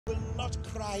not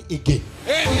cry again.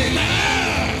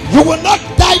 Amen. You will not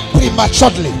die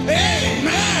prematurely. Amen.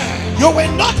 You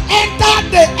will not enter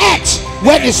the earth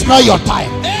when it's not your time.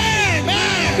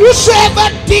 Amen. Whosoever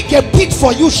dig a pit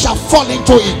for you shall fall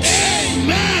into it.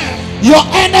 Amen. Your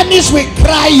enemies will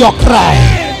cry your cry.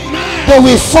 Amen. They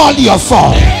will fall your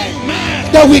fall.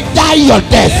 Amen. They will die your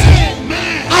death.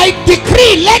 Amen. I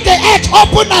decree, let the earth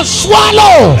open and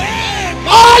swallow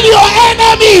all your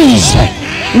enemies. Amen.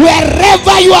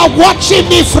 Wherever you are watching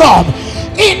me from,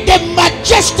 in the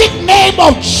majestic name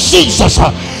of Jesus,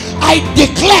 I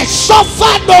declare,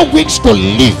 suffer no wings to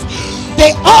live.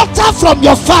 The altar from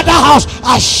your father's house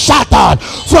are shattered,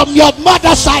 from your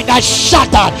mother's side are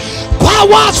shattered.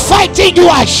 Powers fighting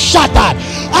you are shattered.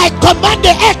 I command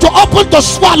the earth to open to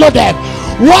swallow them.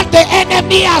 What the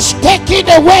enemy has taken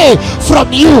away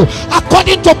from you,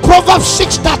 according to Proverbs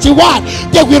 6:31,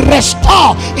 they will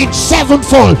restore in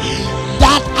sevenfold.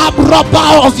 That armed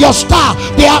robber of your star,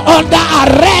 they are under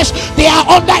arrest. They are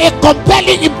under a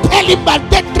compelling, impelling,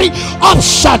 mandatory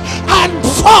option and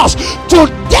force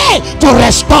today to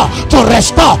restore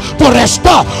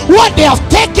what they have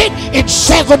taken in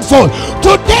sevenfold.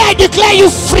 Today I declare you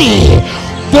free.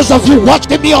 Those of you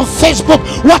watching me on Facebook,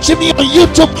 watching me on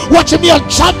YouTube, watching me on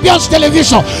Champions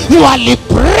Television, you are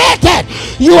liberated.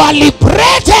 You are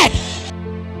liberated.